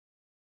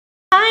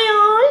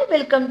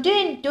welcome to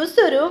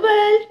N2SURU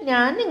world.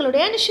 ഞാൻ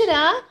നിങ്ങളുടെ Anaswara.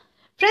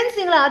 Friends,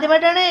 നിങ്ങൾ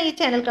ആദ്യമായിട്ടാണ് ഈ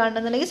ചാനൽ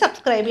കാണുന്നതെങ്കിൽ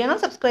സബ്സ്ക്രൈബ് ചെയ്യണം.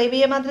 സബ്സ്ക്രൈബ്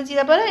ചെയ്യുക മാത്രം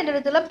ചെയ്താൽ പോലെ അതിൻ്റെ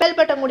അടുത്തുള്ള ബെൽ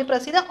ബട്ടൺ കൂടി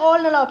പ്രസ് ചെയ്ത് ഓൾ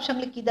എന്നുള്ള ഓപ്ഷൻ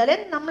ക്ലിക്ക് ചെയ്താലേ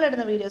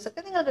നമ്മളിടുന്ന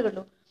വീഡിയോസൊക്കെ നിങ്ങൾക്ക്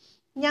കിട്ടും.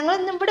 ഞങ്ങൾ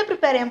ഇന്ന് ഇവിടെ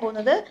പ്രിപ്പയർ ചെയ്യാൻ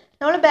പോകുന്നത്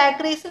നമ്മൾ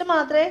ബേക്കറീസിൽ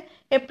മാത്രമേ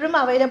എപ്പോഴും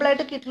അവൈലബിൾ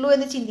ആയിട്ട് കിട്ടുള്ളൂ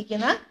എന്ന്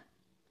ചിന്തിക്കുന്ന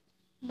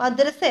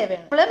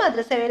മധുരസേവയാണ്. നമ്മൾ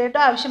മധുരസേവയിലായിട്ട്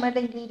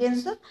ആവശ്യമായിട്ടുള്ള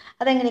ഇൻഗ്രീഡിയൻസും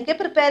അതെങ്ങനെയൊക്കെ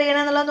പ്രിപ്പയർ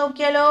ചെയ്യണം എന്നുള്ളത്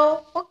നോക്കിയാലോ.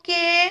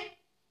 ഓക്കെ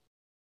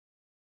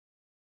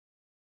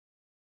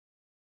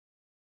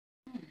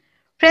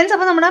ഫ്രണ്ട്സ്,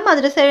 അപ്പോൾ നമ്മുടെ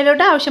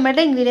മധുരസേവയിലോട്ട്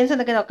ആവശ്യമായിട്ടുള്ള ഇൻഗ്രീഡിയൻസ്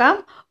എന്തൊക്കെ നോക്കാം.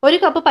 1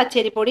 കപ്പ്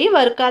പച്ചരിപ്പൊടി,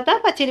 വറുക്കാത്ത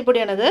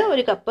പച്ചരിപ്പൊടിയാണത്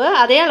 1 കപ്പ്.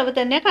 അതേ അളവ്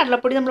തന്നെ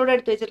കടലപ്പൊടി നമ്മളിവിടെ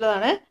എടുത്തു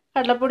വെച്ചിട്ടുള്ളതാണ്.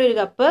 കടലപ്പൊടി 1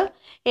 കപ്പ്,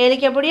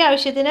 ഏലക്കപ്പൊടി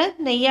ആവശ്യത്തിന്,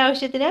 നെയ്യ്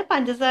ആവശ്യത്തിന്,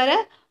 പഞ്ചസാര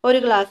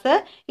 1 ഗ്ലാസ്.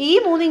 ഈ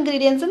 3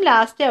 ഇൻഗ്രീഡിയൻസും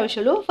ലാസ്റ്റ്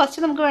ആവശ്യമുള്ളൂ.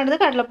 ഫസ്റ്റ് നമുക്ക് വേണ്ടത്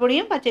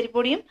കടലപ്പൊടിയും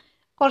പച്ചരിപ്പൊടിയും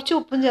കുറച്ച്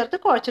ഉപ്പും ചേർത്ത്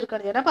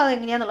കുഴച്ചെടുക്കണം ചെയ്യണം. അപ്പോൾ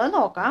അതെങ്ങനെയാണെന്നുള്ളത്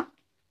നോക്കാം.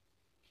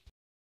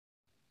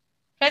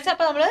 ഫ്രണ്ട്സ്,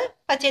 അപ്പോൾ നമ്മൾ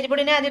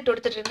പച്ചരിപ്പൊടിനെ ആദ്യം ഇട്ട്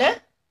കൊടുത്തിട്ടുണ്ട്.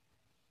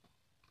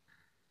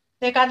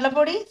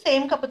 കടലപ്പൊടി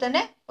സെയിം കപ്പ് തന്നെ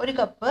 1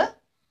 കപ്പ്.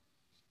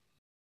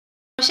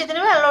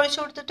 ആവശ്യത്തിന് വെള്ളം ഒഴിച്ചു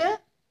കൊടുത്തിട്ട്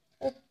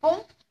ഉപ്പും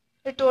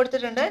ഇട്ട്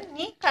കൊടുത്തിട്ടുണ്ട്.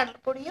 ഇനി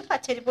കടലപ്പൊടിയും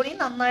പച്ചരിപ്പൊടിയും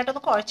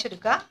നന്നായിട്ടൊന്ന്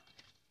കുഴച്ചെടുക്കുക.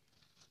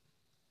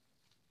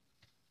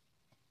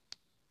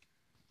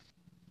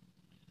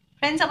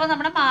 ഫ്രണ്ട്സ്, അപ്പോൾ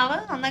നമ്മുടെ മാവ്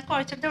നന്നായി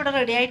കുഴച്ചെടുത്ത് ഇവിടെ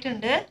റെഡി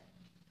ആയിട്ടുണ്ട്.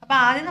 അപ്പോൾ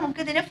ആദ്യം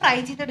നമുക്ക് ഇതിനെ ഫ്രൈ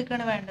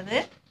ചെയ്തെടുക്കുകയാണ് വേണ്ടത്.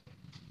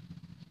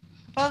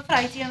 അപ്പോൾ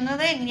ഫ്രൈ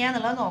ചെയ്യുന്നത്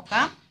എങ്ങനെയാണെന്നുള്ളത്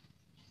നോക്കാം.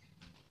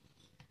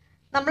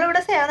 നമ്മളിവിടെ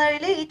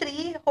സേവനയിൽ ഈ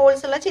 3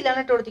 ഹോൾസ് ഉള്ള ചില്ലാണ്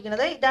ഇട്ട്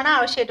കൊടുത്തിരിക്കുന്നത്. ഇതാണ്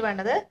ആവശ്യമായിട്ട്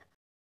വേണ്ടത്.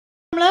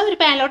 നമ്മൾ ഒരു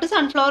പാനിലോട്ട്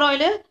സൺഫ്ലവർ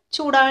ഓയിൽ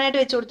ചൂടാവാനായിട്ട്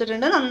വെച്ച്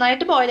കൊടുത്തിട്ടുണ്ട്.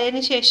 നന്നായിട്ട് ബോയിൽ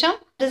ചെയ്തതിന് ശേഷം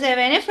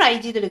മധുരസേവനെ ഫ്രൈ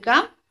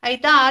ചെയ്തെടുക്കാം.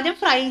 അതിൽ ആദ്യം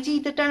ഫ്രൈ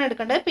ചെയ്തിട്ടാണ്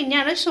എടുക്കേണ്ടത്.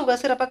 പിന്നെയാണ് ഷുഗർ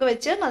സിറപ്പൊക്കെ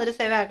വെച്ച്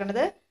മധുരസേവ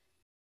ആക്കേണ്ടത്.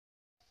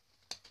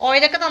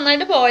 ഓയിലൊക്കെ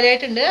നന്നായിട്ട് ബോയിൽ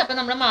ആയിട്ടുണ്ട്. അപ്പോൾ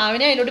നമ്മൾ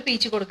മാവിനെ അതിലോട്ട്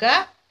പീച്ച് കൊടുക്കുക.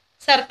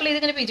 സർക്കിൾ ചെയ്ത്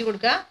ഇങ്ങനെ പീച്ച്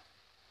കൊടുക്കുക.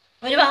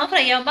 ഒരു ഭാഗം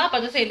ഫ്രൈ ആകുമ്പോൾ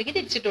അപ്പുറത്തെ സൈഡിലേക്ക്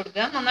തിരിച്ചിട്ട്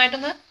കൊടുക്കുക.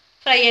 നന്നായിട്ടൊന്ന്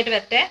ഫ്രൈ ആയിട്ട്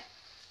വരട്ടെ.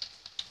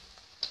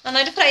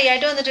 നന്നായിട്ട് ഫ്രൈ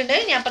ആയിട്ട് വന്നിട്ടുണ്ട്.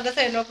 ഞാൻ അപ്പുറത്തെ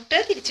സൈഡിലോട്ട്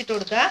തിരിച്ചിട്ട്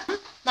കൊടുക്കുക.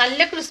 നല്ല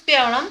ക്രിസ്പി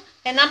ആവണം.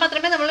 എന്നാൽ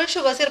മാത്രമേ നമ്മൾ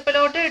ഷുഗർ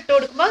സിറപ്പിലോട്ട് ഇട്ട്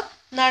കൊടുക്കുമ്പോൾ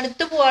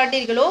തണുത്ത്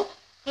പോകാണ്ടിരിക്കുള്ളൂ.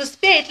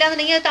 ക്രിസ്പി ആയിട്ടില്ല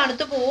എന്നുണ്ടെങ്കിൽ അത്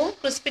തണുത്ത് പോവും.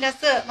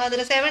 ക്രിസ്പിനെസ്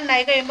മധുരസേവ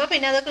ഉണ്ടായി കഴിയുമ്പോൾ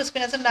പിന്നെ അത്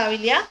ക്രിസ്പിനെസ്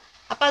ഉണ്ടാവില്ല.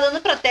 അപ്പോൾ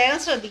അതൊന്ന് പ്രത്യേകം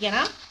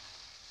ശ്രദ്ധിക്കണം.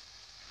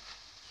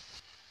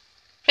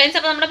 ഫ്രണ്ട്സ്,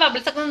 അപ്പോൾ നമ്മുടെ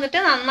ബബിൾസ് ഒക്കെ നിന്നിട്ട്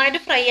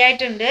നന്നായിട്ട് ഫ്രൈ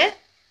ആയിട്ടുണ്ട്.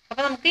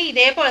 അപ്പോൾ നമുക്ക്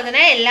ഇതേപോലെ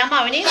തന്നെ എല്ലാ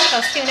മാവിനെയും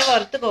ഫസ്റ്റ് ഇങ്ങനെ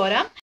വറുത്ത്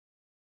കോരാം.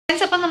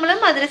 ഫ്രണ്ട്സ്, അപ്പോൾ നമ്മൾ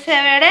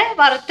മധുരസേവയുടെ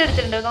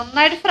വറുത്തെടുത്തിട്ടുണ്ട്.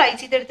 നന്നായിട്ട് ഫ്രൈ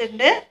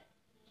ചെയ്തെടുത്തിട്ടുണ്ട്.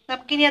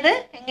 നമുക്കിനി അത്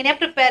എങ്ങനെയാണ്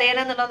പ്രിപ്പയർ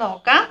ചെയ്യണം എന്നുള്ളത്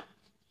നോക്കാം.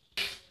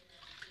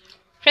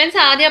 ഫ്രണ്ട്സ്,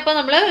 ആദ്യം അപ്പോൾ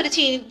നമ്മൾ ഒരു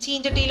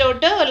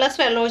ചീഞ്ചട്ടിയിലോട്ട് 1 ഗ്ലാസ്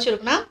വെള്ളം ഒഴിച്ച്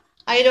കൊടുക്കണം.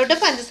 അതിലോട്ട്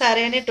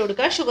പഞ്ചസാരയാണ് ഇട്ട്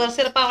കൊടുക്കുക. Sugar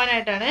syrup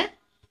ആവാനായിട്ടാണ്.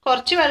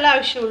 കുറച്ച് വെള്ളം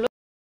ആവശ്യമുള്ളൂ.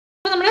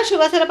 അപ്പോൾ നമ്മുടെ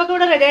ഷുഗർ സിറപ്പൊക്കെ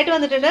ഇവിടെ റെഡി ആയിട്ട്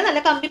വന്നിട്ടുണ്ട്. നല്ല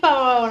കമ്പി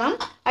പാവണം.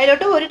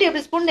 അതിലോട്ട് 1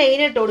 ടേബിൾ സ്പൂൺ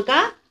നെയ്യ് ഇട്ട് കൊടുക്കുക.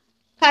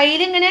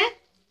 കയ്യിലിങ്ങനെ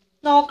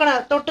നോക്കണം,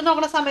 തൊട്ട്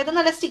നോക്കണ സമയത്ത്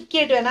നല്ല സ്റ്റിക്കി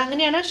ആയിട്ട് വേണം.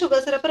 അങ്ങനെയാണ്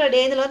ഷുഗർ സിറപ്പ് റെഡി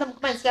ആയെന്നുള്ളത്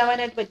നമുക്ക്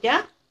മനസ്സിലാവാനായിട്ട്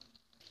പറ്റുക.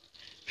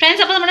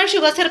 ഫ്രണ്ട്സ്, അപ്പോൾ നമ്മുടെ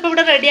ഷുഗർ സിറപ്പ്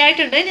ഇവിടെ റെഡി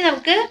ആയിട്ടുണ്ട്. ഇനി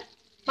നമുക്ക്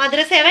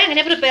മധുരസേവ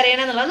എങ്ങനെ പ്രിപ്പയർ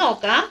ചെയ്യണം എന്നുള്ളത്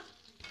നോക്കാം.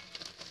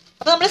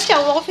 അപ്പോൾ നമ്മൾ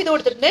സ്റ്റവ് ഓഫ് ചെയ്ത്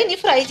കൊടുത്തിട്ടുണ്ട്. ഇനി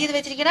ഫ്രൈ ചെയ്ത്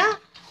വെച്ചിരിക്കുന്ന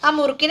ആ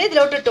മുറുക്കിനെ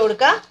ഇതിലോട്ട് ഇട്ട്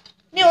കൊടുക്കുക.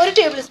 ഇനി 1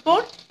 ടേബിൾ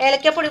സ്പൂൺ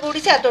ഏലക്കപ്പൊടി കൂടി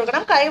ചേർത്ത്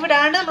കൊടുക്കണം. കൈ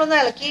വിടാണ്ട് നമ്മളൊന്ന്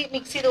ഇളക്കി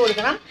മിക്സ് ചെയ്ത്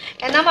കൊടുക്കണം.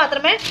 എന്നാൽ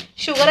മാത്രമേ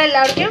ഷുഗർ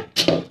എല്ലാവർക്കും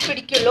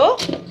പിടിക്കുള്ളൂ.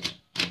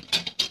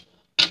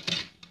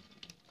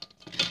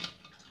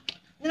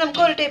 ഇനി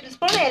നമുക്ക് 1 ടേബിൾ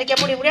സ്പൂൺ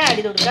ഏലക്കപ്പൊടിയും കൂടി ആഡ്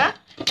ചെയ്ത് കൊടുക്കുക.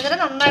 എന്നിട്ട്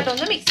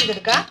നന്നായിട്ടൊന്ന് മിക്സ്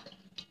ചെയ്തെടുക്കുക.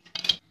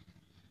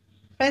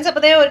 ഫ്രണ്ട്സ്,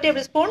 അപ്പോൾ 1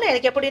 ടേബിൾ സ്പൂൺ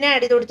ഏലക്കപ്പൊടിനെ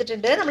ആഡ് ചെയ്ത്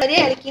കൊടുത്തിട്ടുണ്ട്. നമ്മളൊരു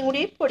ഏലക്കയും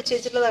കൂടി പൊടിച്ച്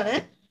വെച്ചിട്ടുള്ളതാണ്.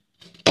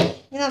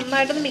 ഇനി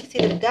നന്നായിട്ടൊന്ന് മിക്സ്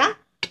ചെയ്തെടുക്കുക.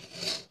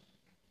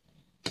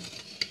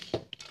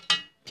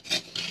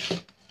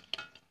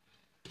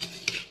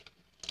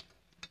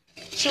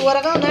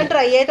 ഷുഗറൊക്കെ നന്നായി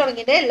ഡ്രൈ ആയി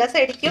തുടങ്ങിയിട്ട് എല്ലാ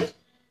സൈഡിലേക്കും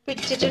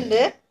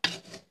പിടിച്ചിട്ടുണ്ട്.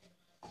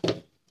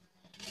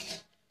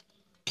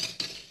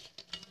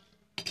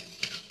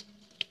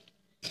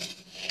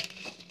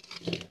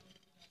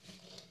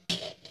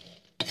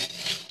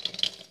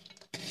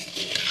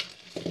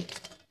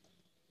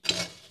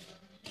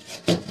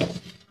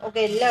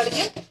 ഓക്കെ,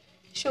 എല്ലാവിടേക്കും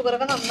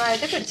ഷുഗറൊക്കെ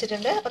നന്നായിട്ട്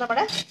പിടിച്ചിട്ടുണ്ട്. അപ്പോൾ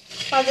നമ്മുടെ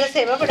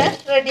മധുരസേവ ഇവിടെ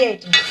റെഡി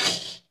ആയിട്ടുണ്ട്.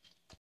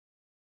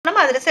 നമ്മുടെ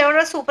മധുരസേവ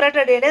ഇവിടെ സൂപ്പറായിട്ട്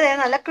റെഡി ആയിട്ട്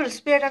നല്ല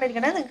ക്രിസ്പി ആയിട്ടാണ്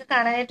ഇരിക്കുന്നത്. നിങ്ങൾക്ക്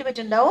കാണാനായിട്ട്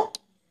പറ്റുന്നുണ്ടാവും.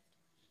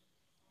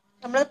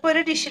 നമ്മളിപ്പോൾ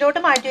ഒരു ഡിഷിലോട്ട്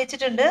മാറ്റി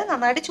വെച്ചിട്ടുണ്ട്.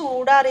 നന്നായിട്ട്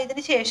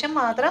ചൂടാറിയതിന് ശേഷം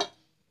മാത്രം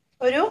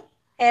ഒരു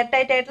എയർ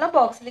ടൈറ്റ് ആയിട്ടുള്ള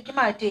ബോക്സിലേക്ക്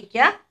മാറ്റി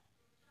വയ്ക്കുക.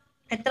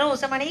 എത്ര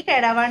ദിവസം വേണമെങ്കിൽ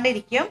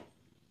കേടാവാണ്ടിരിക്കും.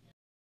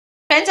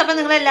 ഫ്രണ്ട്സ്, അപ്പോൾ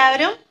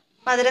നിങ്ങളെല്ലാവരും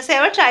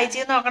മധുരസേവ ട്രൈ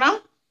ചെയ്ത് നോക്കണം.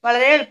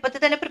 വളരെ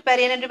എളുപ്പത്തിൽ തന്നെ പ്രിപ്പയർ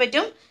ചെയ്യാനായിട്ട്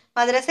പറ്റും.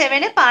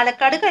 മധുരസേവനെ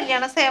പാലക്കാട്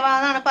കല്യാണ സേവ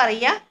എന്നാണ്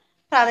പറയുക.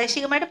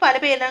 പ്രാദേശികമായിട്ട് പല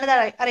പേരിലാണ് ഇത്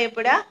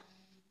അറിയപ്പെടുക.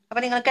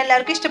 അപ്പോൾ നിങ്ങൾക്ക്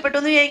എല്ലാവർക്കും ഇഷ്ടപ്പെട്ടു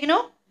എന്ന് വിചാരിക്കുന്നു.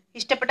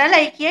 ഇഷ്ടപ്പെട്ടാൽ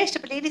ലൈക്ക് ചെയ്യുക,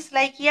 ഇഷ്ടപ്പെട്ടില്ലെങ്കിൽ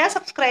ഡിസ്ലൈക്ക് ചെയ്യുക,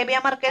 സബ്സ്ക്രൈബ്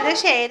ചെയ്യാൻ മറക്കരുത്,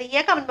 ഷെയർ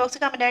ചെയ്യുക, കമൻറ്റ്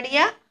ബോക്സിൽ കമൻറ്റ് ആഡ്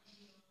ചെയ്യുക.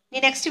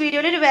 ഇനി നെക്സ്റ്റ്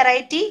വീഡിയോയിൽ ഒരു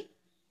വെറൈറ്റി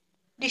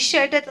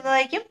ഡിഷായിട്ട്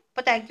എത്തുന്നതായിരിക്കും.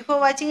 അപ്പോൾ thank you for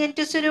watching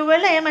N2SURU.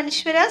 I am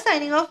Anushwara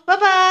signing off.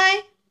 Bye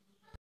bye.